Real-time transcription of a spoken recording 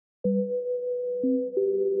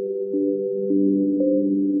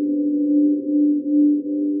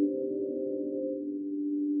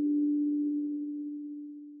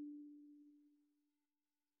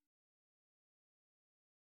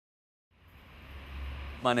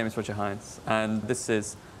My name is Roger Hiorns, and this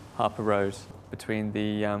is Harper Road, between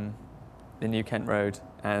the New Kent Road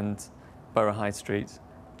and Borough High Street,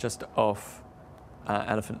 just off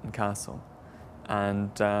Elephant and Castle.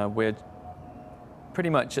 And we're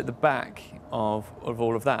pretty much at the back of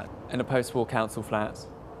all of that, in a post-war council flat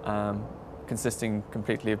consisting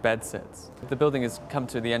completely of bedsits. The building has come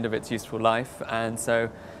to the end of its useful life, and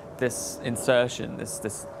so this insertion,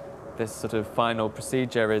 this sort of final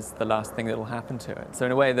procedure is the last thing that will happen to it. So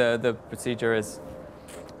in a way, the procedure is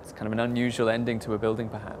kind of an unusual ending to a building,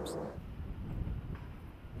 perhaps.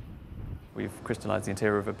 We've crystallised the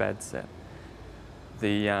interior of a bedsit.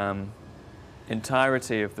 The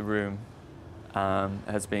entirety of the room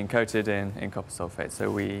has been coated in copper sulphate, so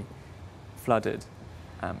we flooded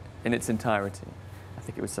in its entirety. I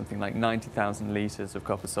think it was something like 90,000 litres of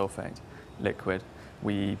copper sulphate liquid.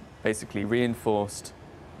 We basically reinforced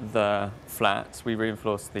the flat, we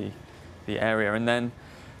reinforced the area, and then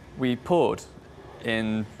we poured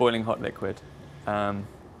in boiling hot liquid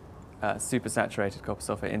super saturated copper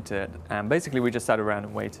sulphate into it, and basically we just sat around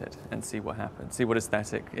and waited and see what happened, see what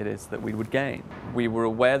aesthetic it is that we would gain. We were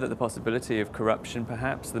aware that the possibility of corruption,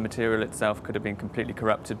 perhaps, the material itself could have been completely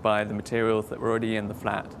corrupted by the materials that were already in the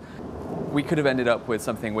flat. We could have ended up with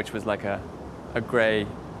something which was like a grey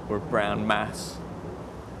or a brown mass.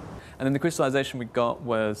 And then the crystallization we got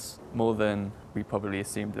was more than we probably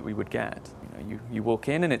assumed that we would get. You walk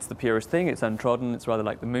in and it's the purest thing, it's untrodden, it's rather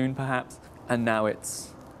like the moon perhaps, and now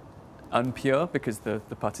it's unpure because the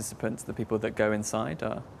participants, the people that go inside,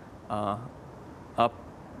 are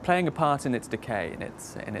playing a part in its decay, in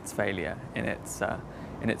its failure, in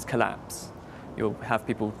its collapse. You'll have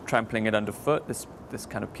people trampling it underfoot. This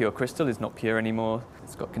kind of pure crystal is not pure anymore.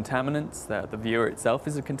 It's got contaminants. The viewer itself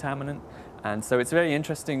is a contaminant. And so it's very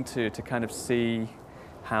interesting to kind of see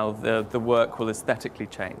how the work will aesthetically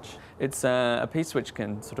change. It's a piece which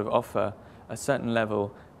can sort of offer a certain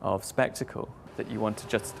level of spectacle that you want to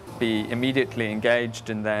just be immediately engaged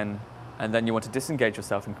and then you want to disengage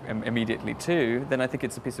yourself immediately too. Then I think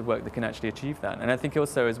it's a piece of work that can actually achieve that. And I think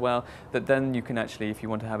also as well that then you can actually, if you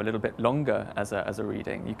want to have a little bit longer as a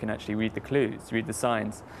reading, you can actually read the clues, read the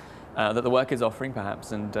signs that the work is offering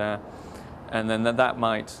perhaps, and then that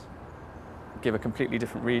might give a completely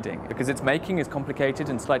different reading, because its making is complicated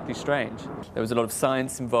and slightly strange. There was a lot of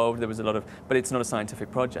science involved, but it's not a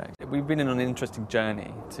scientific project. We've been on an interesting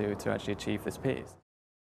journey to actually achieve this piece.